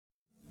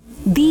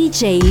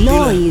DJ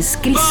Lois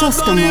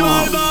Crisóstomo.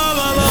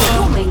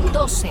 Volumen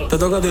 12. Te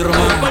toca a ti, Romeo.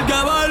 Porque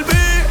volví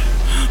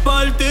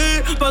por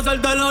ti,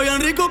 pasártelo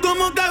bien rico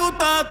como te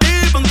gusta a ti.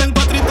 Ponte en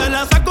cuatro y te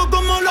la saco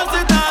como lo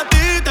haces a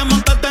ti. Te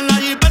montaste en la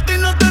jipeta y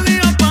no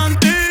tenías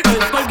panty.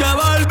 Porque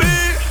volví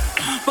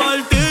por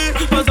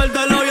ti,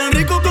 pasártelo bien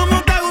rico como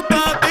te gusta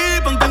a ti.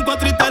 Ponte en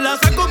cuatro y te la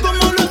saco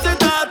como lo haces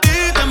a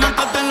ti. Te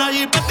montaste en la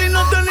jipeta y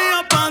no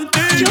tenías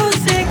panty. Yo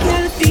sé que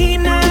al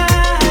final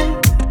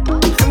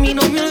a mí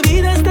no me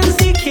olvidas tan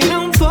siquiera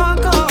un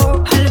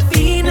poco. Al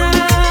final,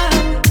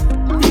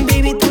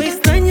 baby, tú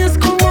extrañas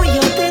como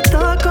yo te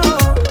toco.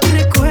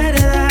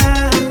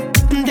 Recuerda,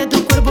 de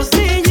tu cuerpo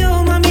sé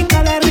yo, mami,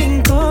 cada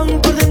rincón,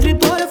 por dentro y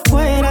por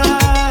fuera.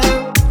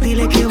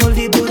 Dile que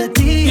volví por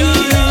ti. Yo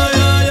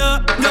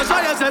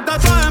soy ese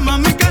tatuaje,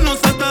 mami, que no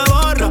se te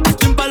borra.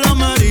 Sin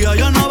palomería,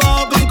 yo no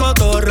bajo con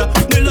cotorra.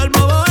 Dile al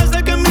bobo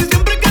ese que en mí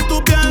siempre que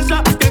tú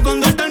piensas. Que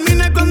cuando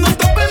termine, cuando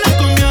tu pena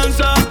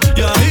comienza.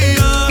 Y ahí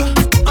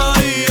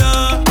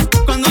ya,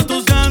 cuando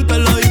tú sientes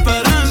la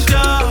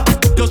diferencia.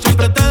 Yo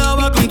siempre te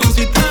daba con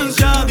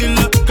consistencia.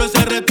 Dile que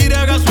se retire,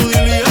 haga su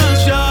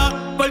diligencia.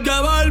 Porque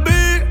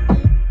volví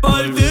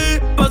por ti,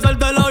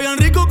 pasártelo bien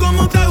rico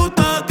como te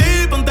gusta a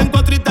ti. Ponte en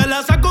cuatro y te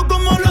la saco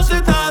como lo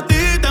haces a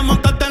ti. Te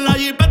montaste en la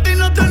jipeta y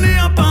no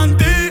tenías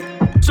panty.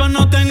 So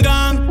no te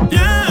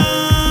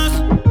engañes,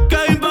 que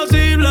es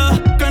imposible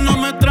que no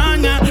me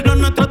extrañes. Los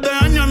nuestros de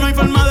años no hay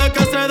forma de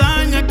que se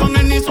dañe. Con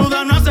él ni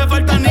suda, no hace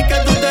falta ni que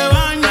tú te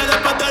bañes.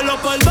 Después de los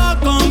polvos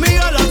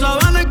conmigo, la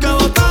sabana hay que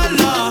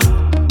botarla.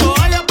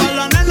 Toalla para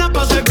la nena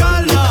pa'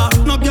 secarla.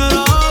 No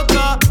quiero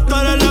otra, tú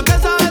eres la que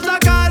sabe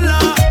sacarla.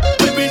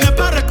 Hoy vine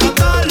pa'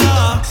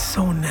 rescatarla.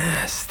 So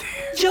nasty.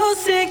 Yo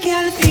sé que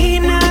al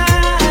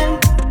final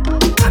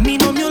a mí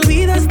no me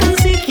olvidas tan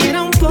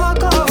siquiera un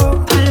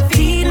poco. Al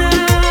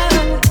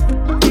final,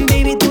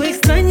 baby, tú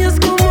extrañas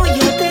como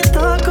yo te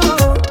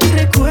toco.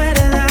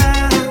 Recuerda,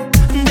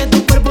 de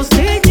tu cuerpo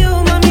sé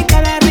yo, mami,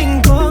 cada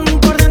rincón,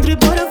 por dentro y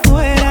por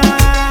fuera.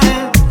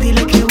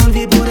 Dile que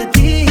volví por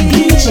ti.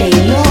 DJ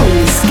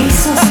Lois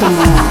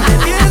Crisóstomo. Te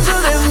pienso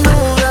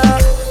desnuda,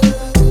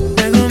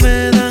 luego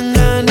me dan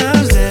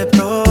ganas de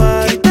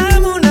probar.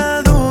 Quítame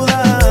una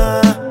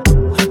duda,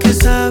 ¿a qué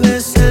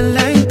sabes en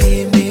la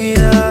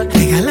intimidad?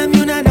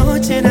 Regálame una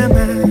noche nada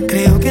más,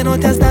 creo que no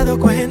te has dado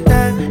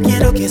cuenta.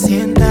 Quiero que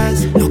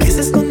sientas lo que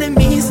se esconde en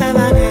mis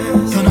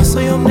sábanas. Yo no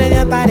soy hombre de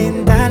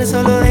aparentar,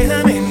 solo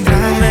déjame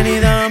entrar. Ven y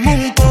dame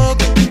un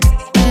poco,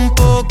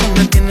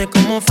 me tiene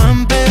como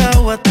fan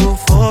pegado a tu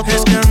foto.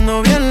 Es que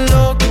ando bien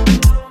loco,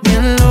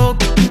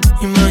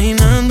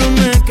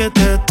 imaginándome que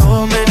te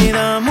toco. Ven y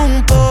dame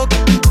un poco,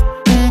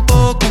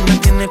 me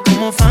tiene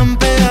como fan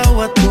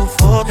pegado a tu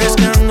foto. Es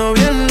que ando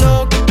bien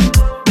loco,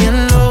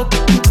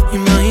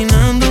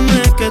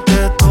 imaginándome que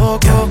te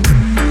toco.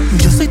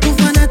 Yo soy tu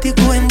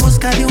fanático en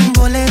busca de un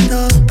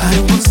boleto para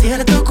un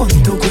concierto con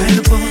tu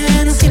cuerpo.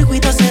 En un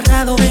circuito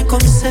cerrado, ven,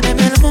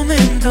 concédeme el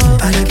momento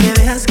para que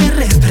veas que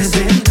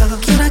represento.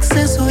 Quiero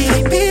acceso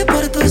VIP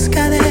por tus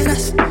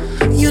caderas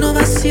y una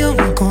ovación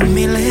con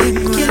mi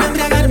lengua. Quiero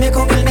embriagarme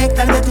con el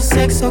néctar de tu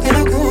sexo, qué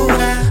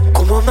locura,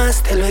 cómo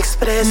más te lo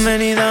expreso.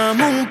 Ven y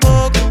dame un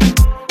poco,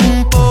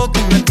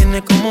 me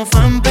tiene como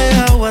fan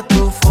pegado a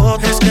tu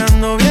foto. Es que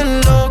ando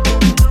bien loco,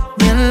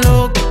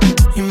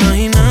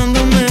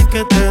 imaginándome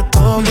que te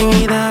toco. Ven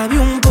y dame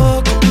un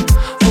poco,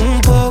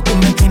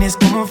 me tienes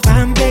como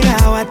fan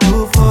pegado a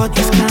tu foto.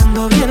 Es que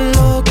ando bien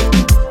loco,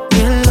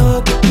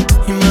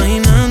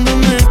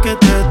 imaginándome que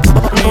te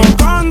toco. Con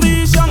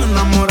condición,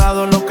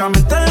 enamorado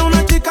locamente de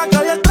una chica que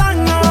hoy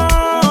extraño.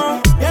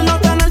 Y el no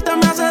tenerte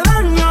me hace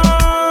daño.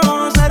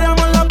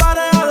 Seríamos la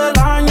pareja del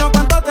año,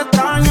 cuánto te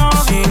extraño.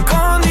 Sin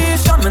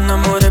condición me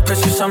enamoré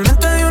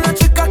precisamente de una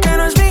chica que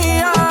no es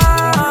mía.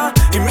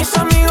 Y mis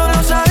amigos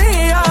lo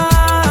sabían.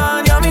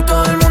 Y a mí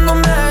todo el mundo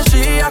me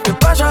decía que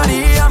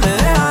pasaría, me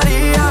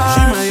dejaría.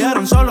 Si me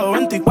dieron solo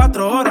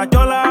 24 horas,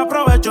 yo las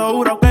aprovecho.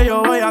 Juro que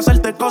yo voy a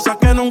hacerte cosas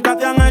que nunca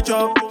te han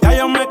hecho. Ya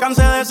yo me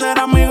cansé de ser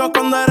amigos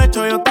con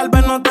derecho. Yo tal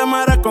vez no te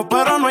merezco,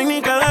 pero no hay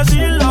ni que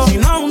decirlo. Si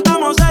nos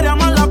juntamos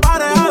seríamos la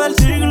pareja del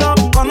siglo.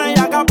 Con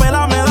ella a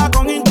capela me da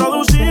con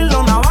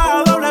introducirlo.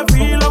 Navaja doble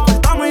filo,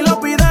 cortamos y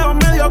los videos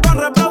me dio con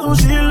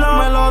reproducirlo.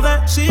 Me lo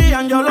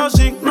decían, yo los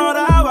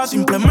ignoraba.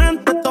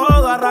 Simplemente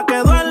todo ahora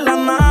quedó en la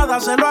nada.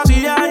 Se lo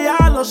hacía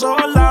y a los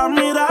ojos la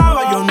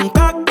miraba. Yo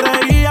nunca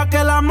creía que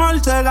el amor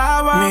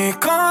cegaba. Mi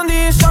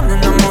condición,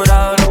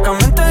 enamorado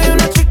locamente de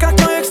una chica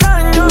que hoy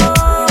extraño.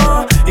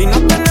 Y no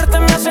tenerte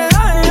me hace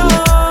daño.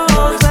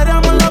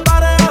 Seríamos la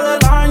pareja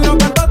del año,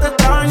 cuánto te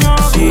extraño.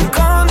 Sin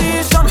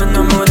condición me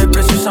enamoré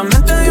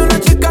precisamente de una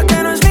chica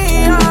que no es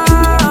mía.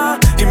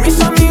 Y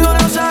mis amigos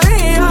lo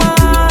sabían.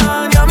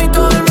 Y a mí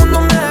todo el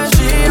mundo me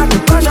decía que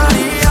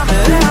pasaría, me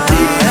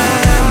dejaría.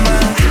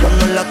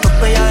 Cuando la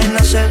toco ya de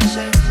nacer,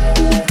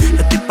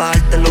 yo estoy pa'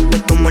 darte lo que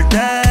tú me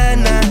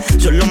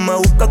ordenes. Solo me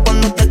busca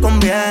cuando te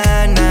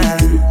conviene.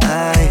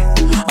 Ay.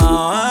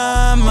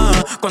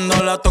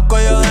 Cuando la toco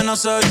yo de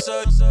nacer,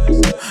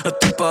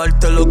 estoy pa'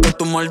 darte lo que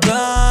tú me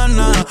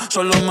ordenas.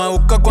 Solo me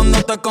busca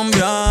cuando te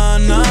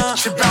conviene.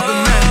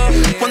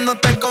 Cuando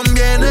te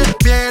conviene,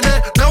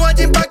 viene. No voy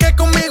allí pa' que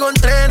conmigo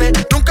entrene.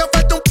 Nunca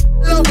falta un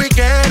los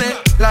weekendes.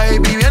 La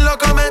baby bien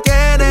loco me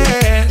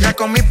tiene. Ya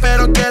comí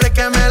pero quiere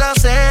que me la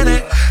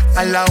cene.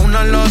 A la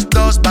 1, los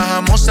 2,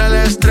 bajamos el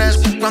estrés.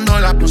 Cuando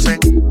la puse,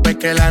 ve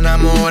que la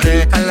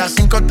enamoré. A las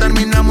 5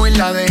 terminamos y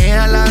la dejé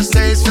a las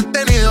 6. He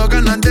tenido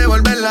ganas de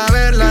volverla a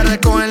ver. La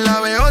recojo en la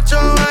B8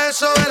 a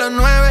eso de las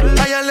 9.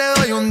 A ella le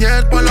doy un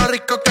 10 por lo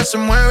rico que se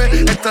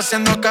mueve. Está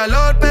haciendo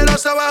calor pero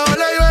se abajo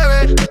la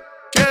llueve.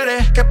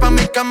 Quiere que pa'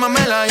 mi cama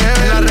me la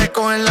lleve. La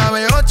recojo en la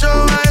B8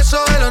 a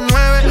eso de las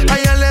 9. A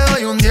ella le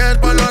doy un 10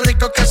 por lo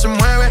rico que se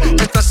mueve.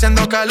 Está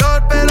haciendo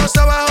calor pero se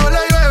abajo la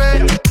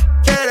llueve.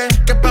 Quiere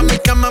que pa' mi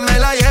cama me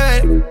la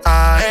lleve.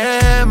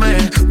 AM,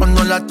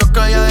 cuando la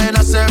toca ya de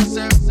nacer.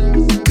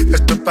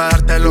 Esto es pa'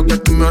 darte lo que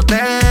tú me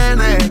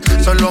ordenes.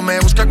 Solo me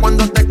busca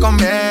cuando te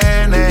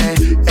conviene.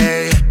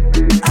 Ey.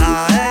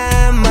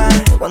 AM,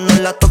 cuando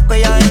la toca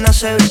ya de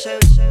nacer.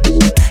 Yo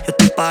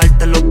estoy pa'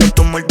 darte lo que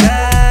tú me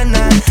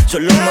ordenes.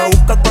 Solo me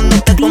busca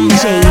cuando te conviene.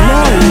 DJ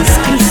Lois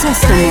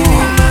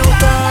Crisóstomo. Me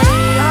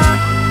gustaría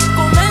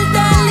comerte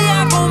el día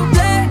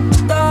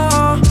completo.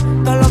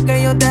 Todo lo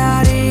que yo te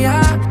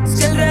haría.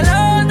 Si el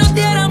reloj no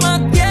diera más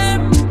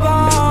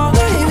tiempo.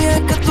 Baby,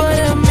 es que tú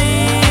eres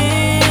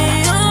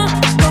mío.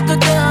 Lo que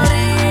te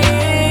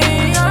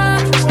haría.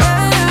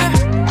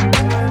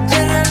 Si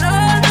el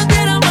reloj no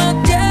diera más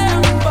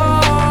tiempo.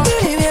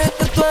 Baby, es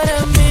que tú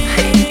eres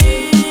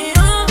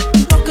mío.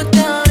 Lo que te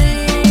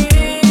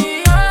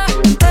haría.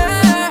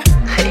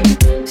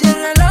 Si el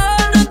reloj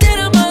no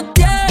diera más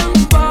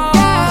tiempo.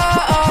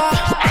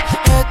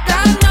 Esta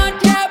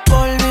noche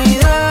por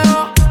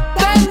video.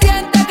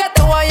 Pendiente que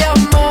te voy a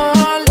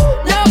llamar.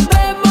 Nos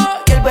vemos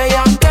y el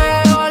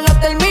bellaqueo lo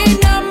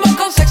terminamos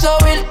con sexo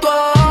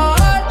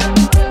virtual.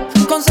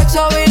 Con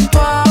sexo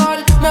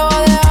virtual. Me va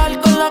a dejar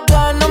con la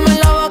gana, me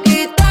la va a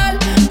quitar.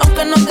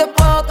 Aunque no te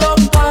puedo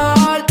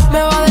tocar.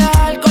 Me va a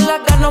dejar con la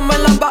gana, me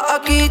la va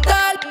a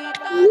quitar.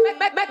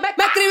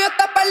 Me escribió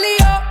esta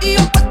pelío y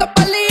yo puesto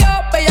pelío.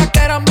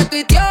 Bellaquera me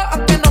tuiteó,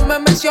 aunque no me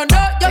mencionó.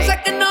 Yo sé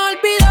que no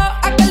olvidó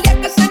aquel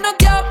día que se nos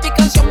dio. Mi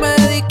canción me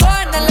dedicó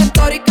en el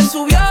story que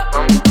subió.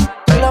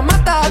 Te la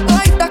matas a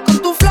toditas con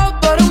tu flow,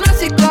 tú eres una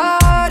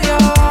sicaria.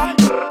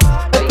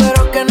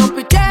 Espero que no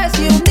piches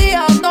y un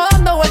día ando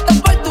dando vueltas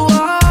por tu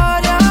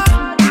área.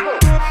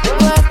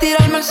 Puedes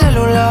tirarme el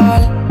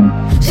celular.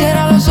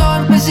 Cierra los ojos,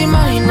 empieza a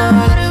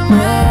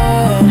imaginarme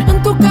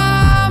en tu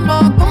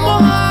cama, como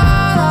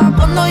mojada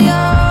cuando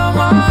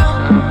llama.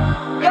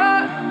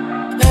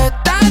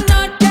 Esta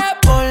noche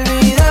por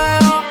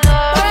video.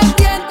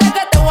 Pendiente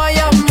que te voy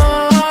a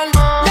llamar.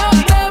 Nos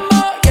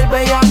vemos y el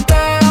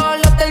bellaqueo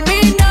lo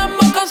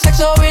terminamos con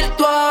sexo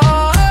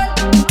virtual.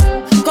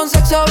 Con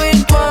sexo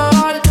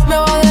virtual. Me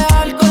va a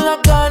dejar con la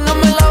gana,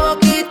 me la va a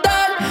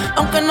quitar.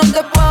 Aunque no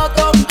te puedo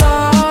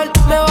tocar.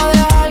 Me va a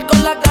dejar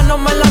con la gana,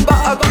 me la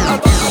va a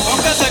quitar.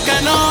 Aunque sé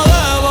que no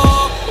debo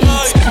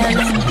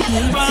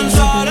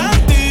pensar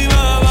en ti,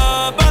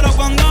 bebé, pero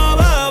cuando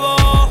bebo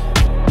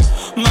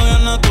me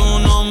viene tu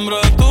nombre,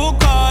 tu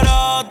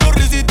cara, tu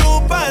risa y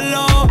tu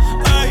pelo.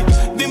 Ey,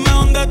 dime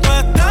dónde tú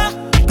estás,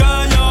 que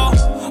yo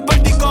por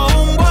ti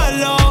cojo un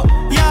vuelo.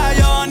 Ya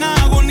yo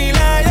nago ni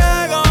le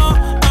llego.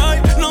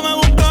 Ey, no me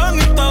busques en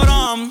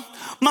Instagram,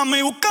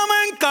 mami, búscame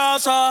en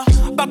casa,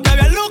 pa' que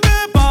veas lo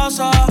que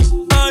pasa.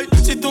 Ey,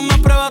 si tú me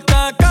pruebas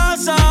te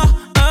casa.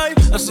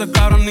 Ese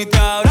cabrón ni te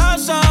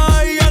abraza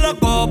y yo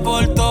loco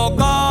por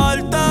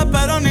tocarte,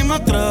 pero ni me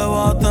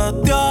atrevo a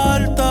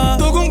testearte.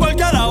 Tú con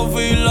cualquier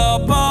outfit la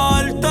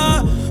parte,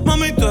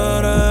 mami tú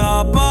eres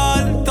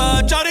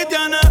aparte. Chari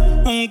tiene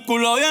un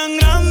culo bien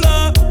grande,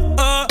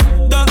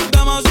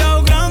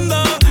 demasiado grande,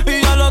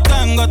 y ya lo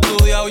tengo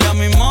estudiado, ya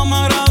mismo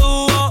me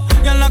graduó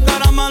y en la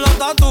cara me lo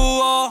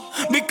tatuó.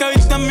 Vi que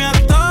viste mi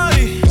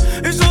story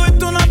y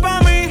subiste una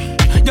pa' mí,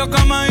 yo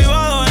que me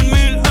iba a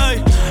dormir,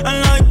 ey,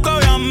 en la disco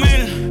había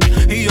 1000.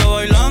 Y yo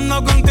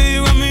bailando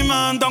contigo en mi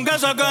mente, aunque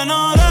sé que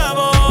no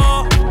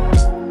debo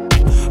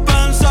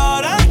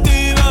pensar en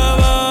ti,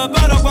 bebé,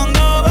 pero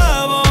cuando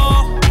bebo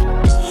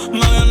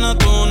me viene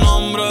tu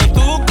nombre,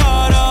 tu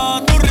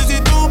cara, tu risa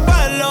y tu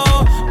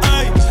pelo.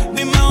 Ey,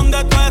 dime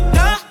dónde tú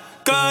estás,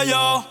 que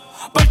yo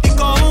por ti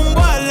cojo un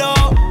vuelo.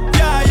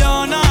 Ya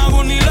yo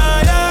nago ni le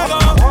llego.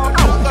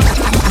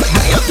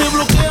 Ella te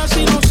bloquea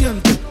si no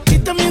siente, y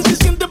también se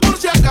siente por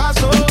si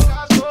acaso.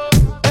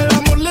 El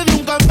amor le dio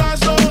un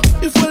cantazo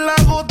y fue la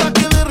gota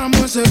que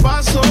derramó ese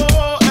vaso.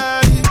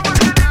 Ey.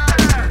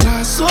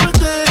 Las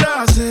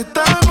solteras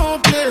esta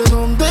noche,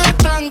 ¿dónde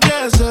están?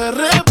 Que se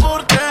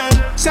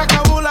reporten. Se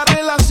acabó la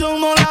relación,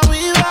 no la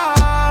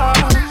vida.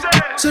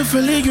 Sé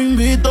feliz, yo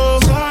invito.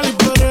 Sal y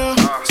perrea,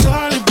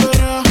 sal y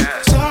perrea,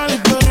 sal y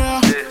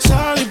perrea,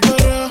 sal y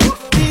perrea.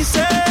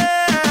 Dice,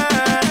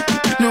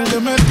 ni aunque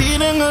me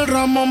tiren el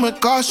ramo me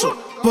caso.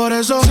 Por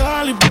eso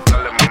sal y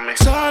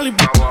sal y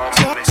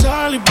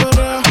sal y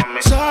perrea,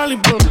 sal y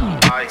perrea.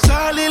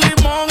 Sal y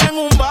limón en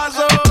un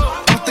vaso.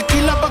 Más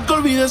tequila pa' que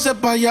olvide ese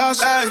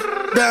payaso. Ey,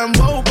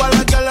 dembow, pa'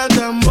 la que le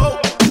dembow.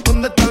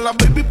 ¿Dónde está la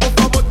baby? Por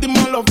favor,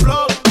 dime los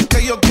flow.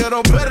 Que yo quiero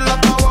quiero verla,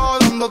 estaba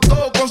dando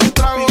todo con su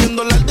trago.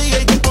 Pidiéndole al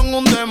DJ que ponga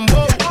un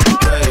dembow.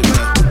 Baby,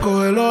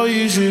 cógelo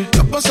easy.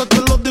 Ya pasaste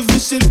lo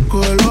difícil,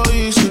 cógelo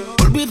easy.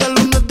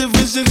 Olvídalo, no es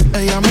difícil.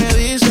 Ella me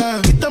dice,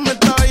 quítame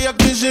esta bella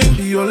crisis.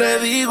 Y yo le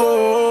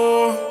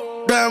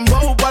digo,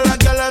 dembow, pa' la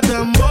que le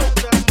dembow.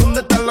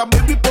 ¿Dónde está la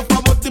baby? Por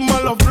favor, dime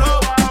los flow.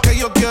 Que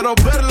yo quiero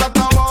verla,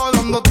 estaba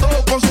dando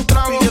todo con su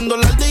trago.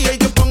 Pidiéndole al DJ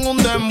que ponga un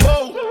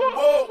dembow.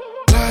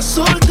 Las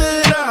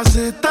solteras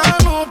esta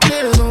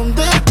noche,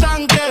 ¿dónde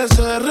están? Que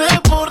se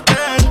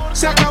reporten.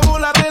 Se acabó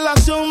la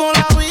relación, no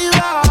la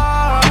vida.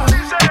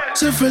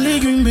 Sé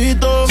feliz, yo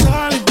invito.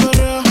 Sal y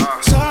perrea,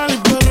 sal y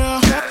perrea,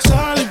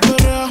 sal y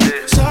perrea,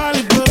 sal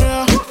y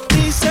perrea.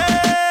 Dice,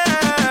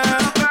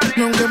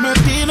 y aunque me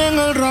tiren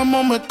el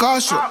ramo me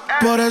caso.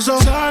 Por eso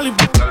sal y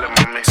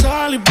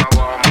sal y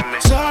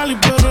sal y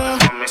perrea,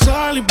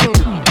 sal y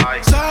perrea.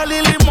 Sal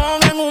y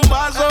limón en un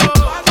vaso.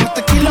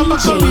 Tequila pa'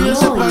 que olvide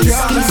ese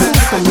payaso.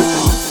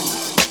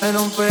 En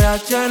un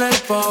PH en el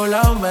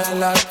poblado me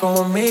la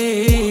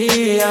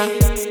comía.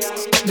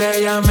 De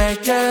ella me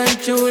quedé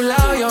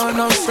enchulado, yo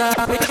no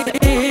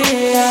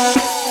sabía.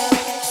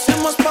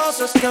 Hicimos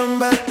cosas que en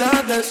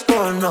verdad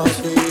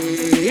desconocía.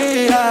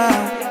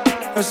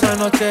 Esa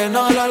noche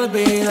no la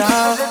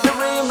olvidaba.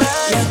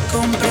 Le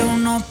compré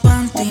unos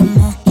panty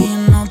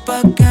mosquinos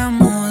pa' que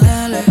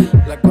modele.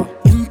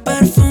 Y un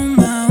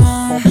perfume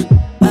bon,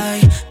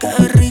 ay, qué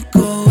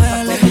rico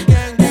huele.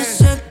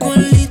 Ese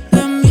culito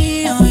es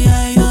mío,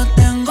 ya yo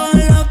tengo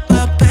los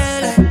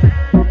papeles.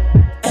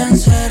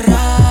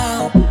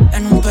 Encerrado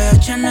en un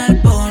PH en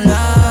el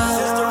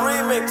poblado.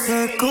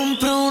 Le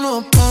compré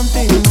unos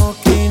panty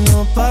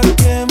mosquinos pa'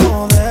 que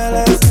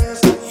modeles.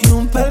 Y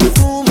un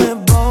perfume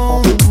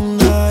bon,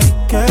 ay,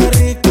 qué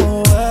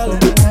rico huele.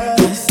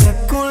 Ese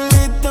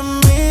culito es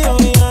mío,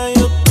 ya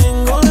yo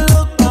tengo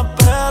los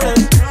papeles.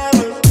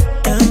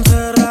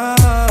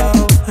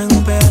 Encerrado en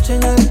un PH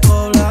en el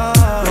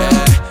poblado.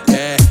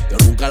 Yo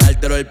nunca le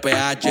altero el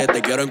pH.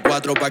 Te quiero en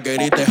 4 pa' que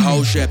grites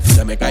house shit.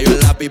 Se me cayó el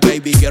lápiz,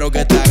 baby, quiero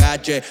que te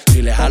agache.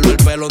 Si le jalo el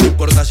pelo, no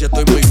importa si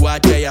estoy muy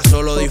guache. Ella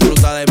solo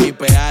disfruta de mi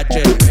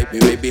pH. Mi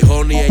baby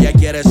honey, ella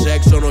quiere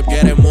sexo, no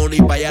quiere money.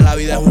 Pa' allá la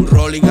vida es un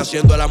rolling,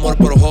 haciendo el amor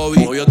por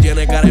hobby. Novio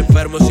tiene cara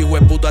enfermo, si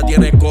hueputa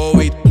tiene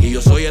COVID. Y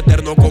yo soy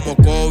eterno como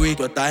COVID.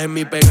 Tú estás en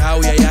mi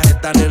penthouse y ellas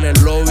están en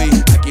el lobby.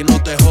 Aquí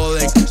no te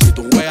joden, si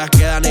tú juegas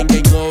quedan en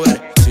game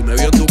over. Si me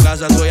vio en tu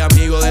casa, soy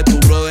amigo de tu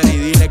brother. Y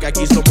dile que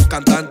aquí somos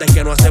cantantes,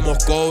 que no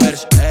hacemos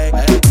covers.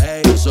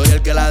 Yo soy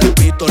el que la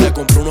despisto. Le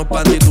compré unos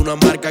panties de una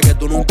marca que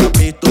tú nunca has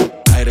visto.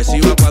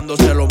 Agresiva cuando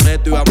se lo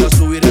meto. Y vamos a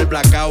subir el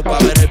blackout pa'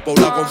 ver el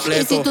poblado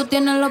completo. Y si tú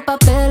tienes los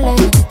papeles,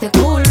 este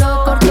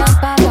culo, porque has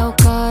pagado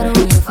caro,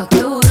 yo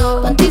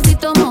facturo.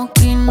 Panticito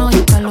mosquino y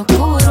palo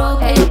oscuro.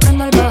 Que yo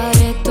prendo el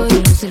bareto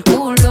y lo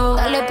circulo.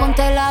 Dale,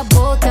 ponte la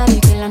bota y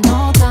que la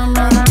nota.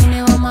 No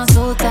domine o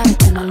mazota,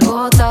 que no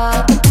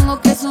gota. Que tengo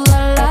que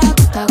sudarla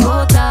gota a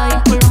gota. Y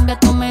en Colombia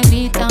tú me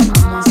gritas,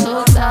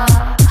 mamazota.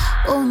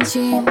 Un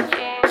chin,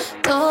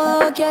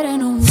 todos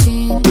quieren un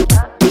chin.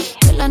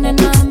 Que la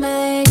nena de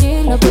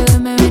Medellín, los bebés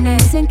me ven y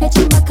dicen que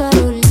chimba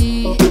Karol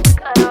G.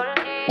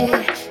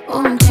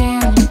 Un chin,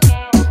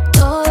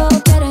 todos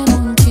quieren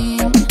un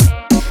chin.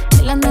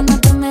 Que la nena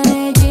de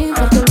Medellín,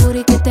 porque el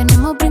booty que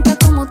tenemos brinca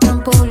como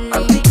trampolín.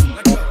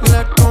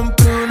 Le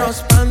compré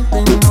unos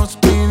panty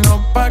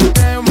mosquinos pa'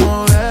 que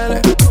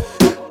modele.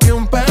 Y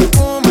un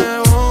perfume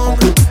bon,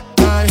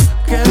 ay,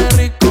 qué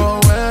rico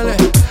huele.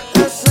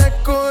 Ese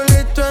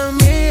culito es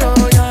mío,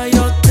 ya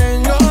yo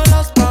tengo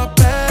los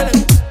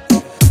papeles.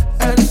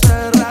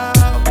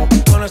 Encerrado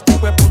con este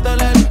hueputa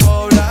en el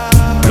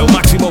poblado. Lo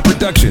Máximo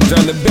Productions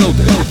on the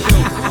building.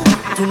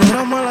 Tú no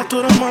eras mala, tú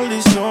eras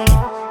maldición.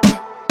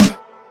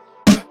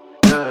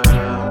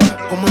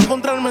 ¿Cómo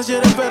encontrarme si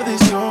eres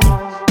perdición?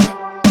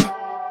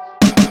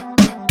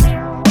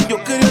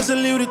 Yo quería ser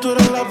libre y tú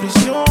eras la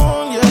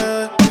prisión,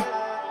 yeah.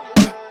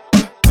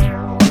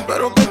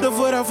 Pero que te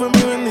fuera fue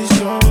mi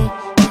bendición.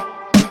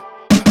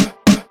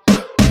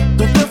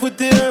 Tú te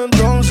fuiste de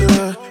entonces,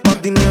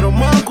 más dinero,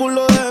 más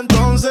culo de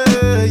entonces,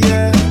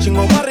 yeah.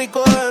 Chingo más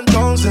rico de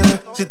entonces.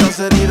 Si estás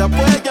herida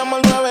puedes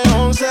llamar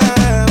 911,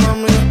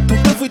 mami. Tú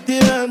te fuiste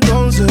de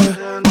entonces,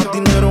 más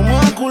dinero,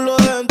 más culo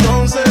de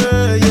entonces,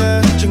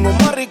 yeah. Chingo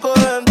más rico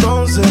de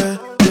entonces,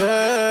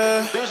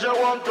 yeah.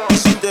 Y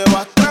si te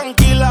vas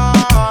tranquila,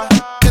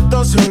 que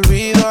esto se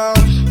olvida.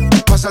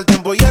 Pasa el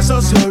tiempo y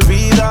eso se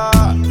olvida.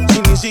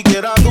 Si ni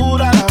siquiera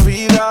dura la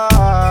vida,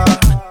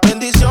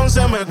 bendición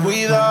se me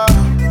cuida.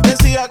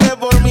 Decía que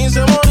por mí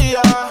se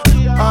moría,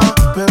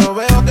 pero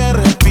veo que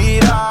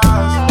respiras.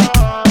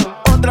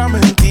 Otra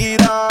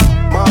mentira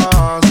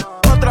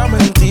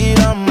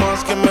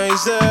más que me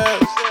dices.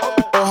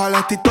 Ojalá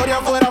esta historia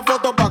fuera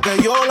foto pa'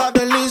 que yo la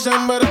deslice.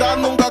 En verdad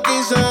nunca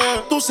quise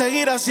tú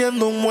seguirás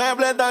siendo un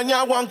mueble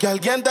dañado aunque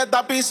alguien te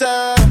tapice.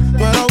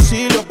 No era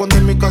auxilio cuando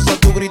en mi casa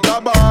tú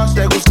gritabas.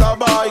 Te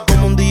gustaba y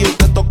como un día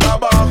te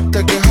tocaba.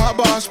 Te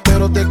quejabas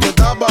pero te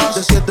quedabas.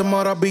 De 7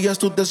 maravillas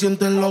tú te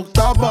sientes la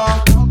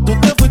octava. Tú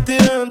te fuiste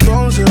de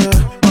entonces,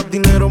 más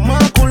dinero,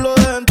 más culo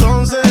de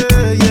entonces,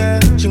 yeah.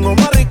 Chingo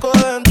más rico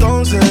de entonces.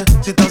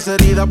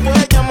 heridas,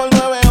 puedes llamar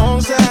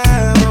 911.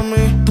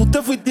 Mami, tú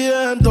te fuiste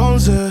desde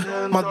entonces.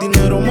 Más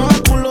dinero,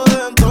 más culo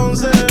desde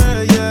entonces.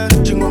 Yeah,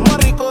 chingo más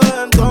rico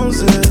desde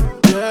entonces.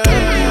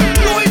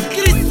 Luis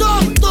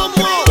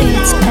Crisóstomo.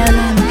 It's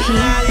LMP,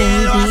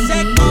 Nadie lo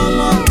hace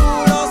como tú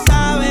lo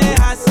sabes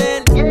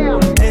hacer.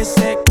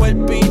 Ese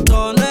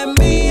cuerpito no es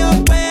mío,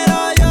 pero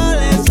yo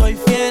le soy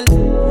fiel.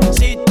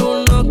 Si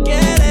tú no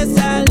quieres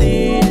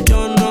salir,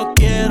 yo no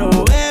quiero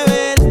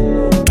beber.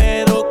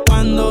 Pero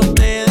cuando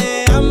te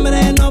dé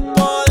hambre no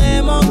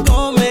podemos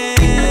comer.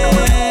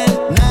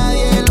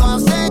 Nadie lo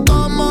hace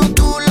como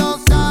tú lo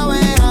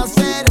sabes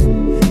hacer.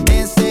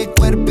 Ese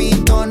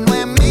cuerpito no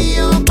es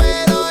mío,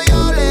 pero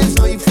yo le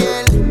soy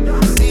fiel.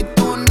 Si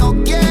tú no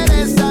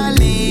quieres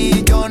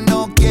salir, yo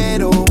no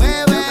quiero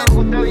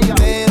beber.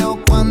 Pero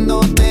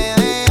cuando te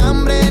dé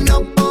hambre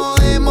no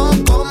podemos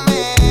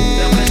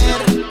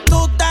comer.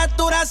 Tu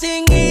estatura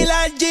sin ir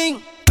al gym,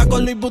 está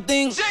con Luis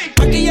Butín.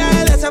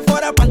 Maquillaje de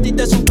Sephora, panties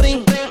de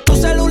Supreme. Tu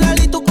celular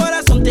y tu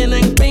corazón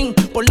tienen pin.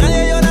 Por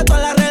nadie llora,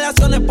 todas las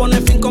relaciones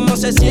pone fin. ¿Cómo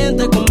se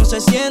siente? ¿Cómo se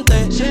siente?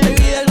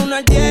 Baby, del 1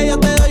 al 10 yo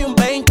te doy un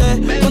 20.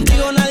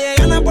 Contigo nadie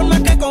gana por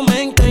más que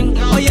comenten.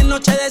 Hoy es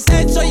noche de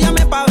sexo,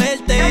 llame pa'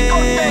 verte.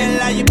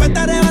 La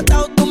jipeta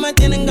arrebatado, tú me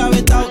tienes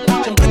engavetado.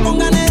 Siempre con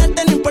ganas de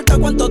darte, no importa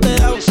cuánto te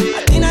da.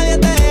 A ti nadie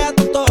te deja,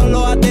 tú todo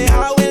lo has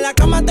dejado. En la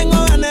cama tengo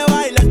ganas de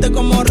bailarte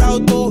como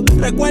Raúl. Tu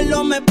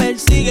recuerdo me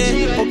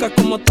persigue, porque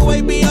como tu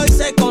baby hoy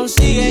se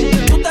consigue.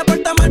 Tú te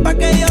portas mal pa'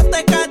 que Dios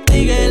te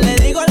castigue. Le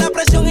digo la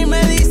presión y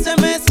me dice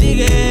me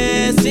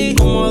sigue. Sí,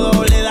 como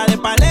doble, dale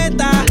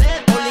paleta.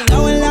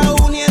 Obligado en la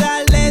uni era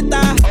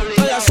atleta.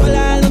 Con la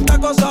suela de los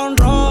tacos son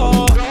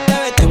rojos. Te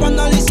vete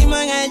cuando lo hicimos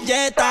en el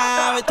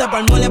Jetta. Vete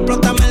pa'l mall,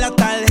 explótame la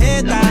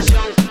tarjeta.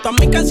 Todas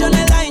mis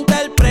canciones las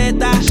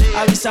interpreta.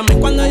 Avísame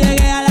cuando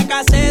llegue a la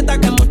caseta,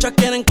 que muchos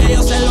quieren que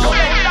yo se lo